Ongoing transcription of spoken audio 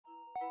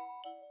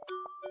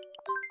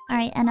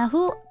Alright, Enna,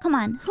 come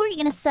on, who are you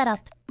gonna set up?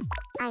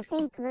 I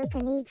think Luca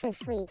needs a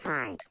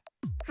sweetheart.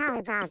 How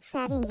about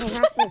setting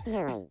him up with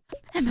Millie?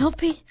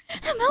 MLP!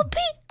 MLP!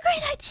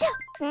 Great idea!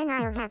 Then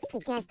I'll have to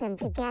get them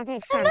together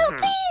somehow.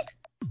 MLP!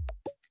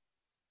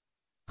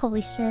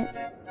 Holy shit.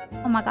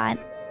 Oh my god.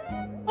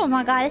 Oh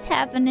my god, it's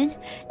happening.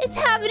 It's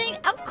happening!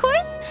 Of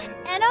course,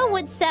 Enna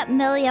would set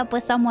Millie up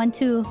with someone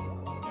too.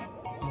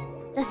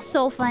 That's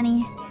so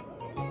funny.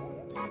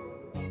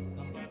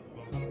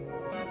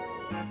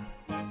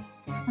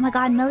 Oh my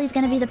god, Millie's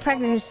gonna be the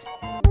preggers.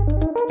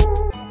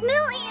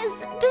 Millie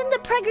has been the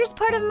preggers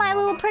part of my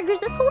little preggers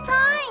this whole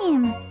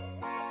time.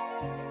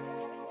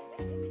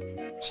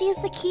 She is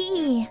the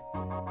key.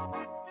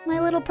 My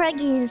little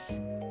preggies.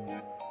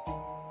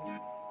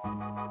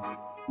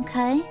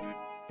 Okay.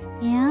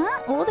 Yeah.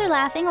 Oh, they're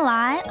laughing a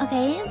lot.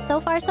 Okay,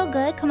 so far so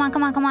good. Come on,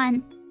 come on, come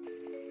on.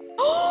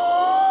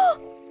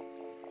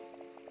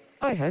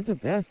 I had the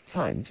best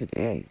time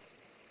today.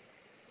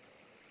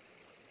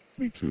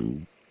 Me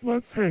too.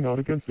 Let's hang out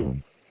again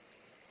soon.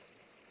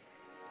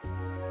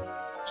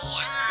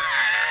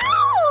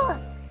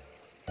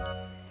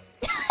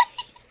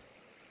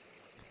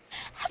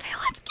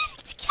 Everyone's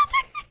getting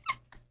together.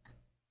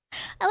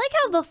 I like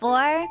how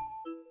before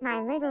My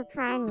little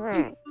plan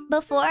worked.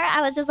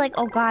 I was just like,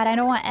 oh god, I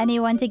don't want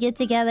anyone to get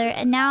together.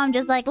 And now I'm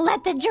just like,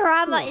 let the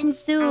drama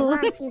ensue. I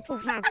want you to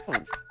have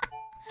this.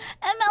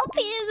 MLP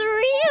is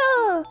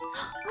real.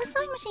 Oh,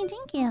 sewing machine,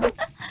 thank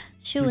you.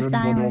 Shoe Did was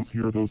anyone silent. else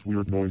hear those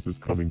weird noises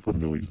coming from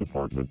Millie's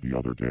apartment the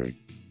other day?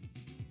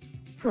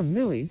 From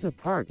Millie's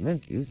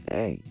apartment, you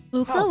say?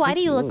 Luca, How why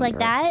do you look like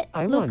peculiar. that?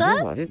 I Luca?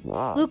 wonder what it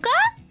was. Luca?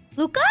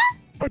 Luca?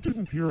 I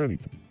didn't hear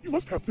anything. You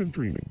must have been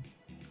dreaming.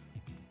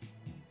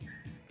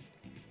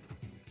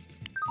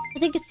 I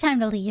think it's time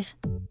to leave.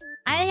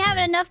 I didn't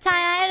have enough time.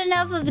 I had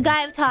enough of the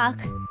guy talk.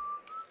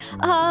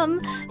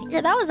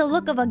 Yeah, that was a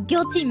look of a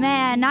guilty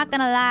man, not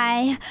gonna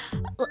lie.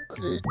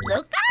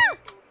 Luca?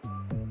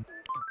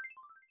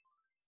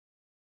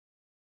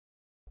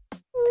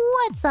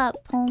 What's up,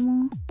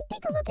 Pomo?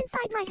 Take a look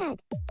inside my head.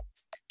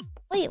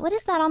 Wait, what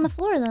is that on the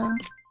floor, though?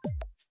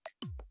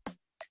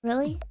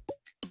 Really?